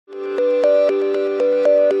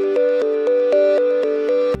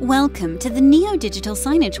Welcome to the neo-digital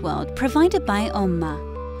signage world provided by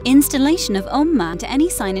OMMA. Installation of OMMA to any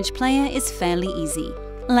signage player is fairly easy.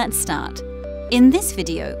 Let's start. In this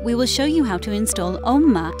video, we will show you how to install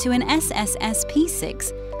OMMA to an SSS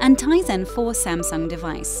P6 and Tizen 4 Samsung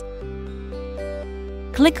device.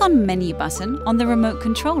 Click on Menu button on the remote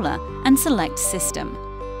controller and select System.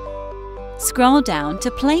 Scroll down to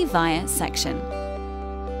Play Via section.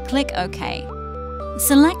 Click OK.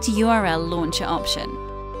 Select URL Launcher option.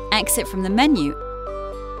 Exit from the menu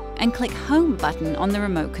and click Home button on the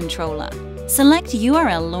remote controller. Select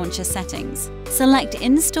URL Launcher settings. Select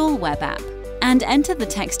Install Web App and enter the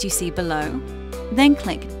text you see below. Then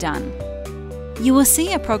click Done. You will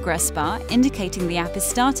see a progress bar indicating the app is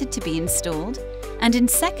started to be installed, and in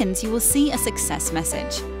seconds you will see a success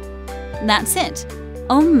message. That's it.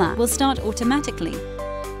 OMMA will start automatically.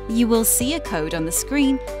 You will see a code on the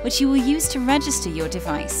screen which you will use to register your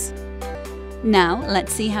device. Now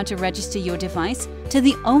let's see how to register your device to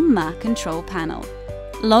the OMMA control panel.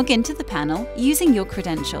 Log into the panel using your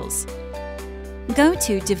credentials. Go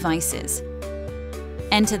to Devices.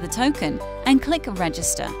 Enter the token and click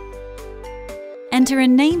Register. Enter a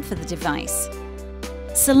name for the device.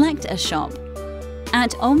 Select a shop.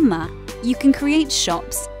 At OMMA, you can create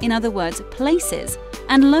shops, in other words, places,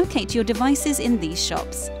 and locate your devices in these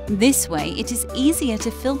shops. This way, it is easier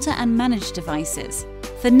to filter and manage devices.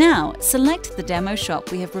 For now, select the demo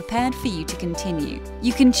shop we have prepared for you to continue.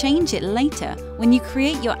 You can change it later when you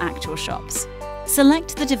create your actual shops.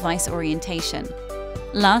 Select the device orientation.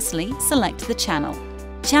 Lastly, select the channel.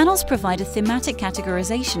 Channels provide a thematic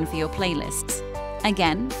categorization for your playlists.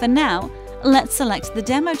 Again, for now, let's select the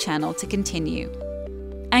demo channel to continue.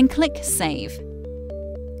 And click Save.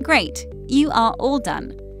 Great, you are all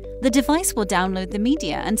done. The device will download the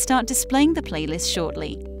media and start displaying the playlist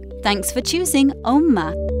shortly. Thanks for choosing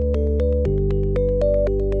OMMA.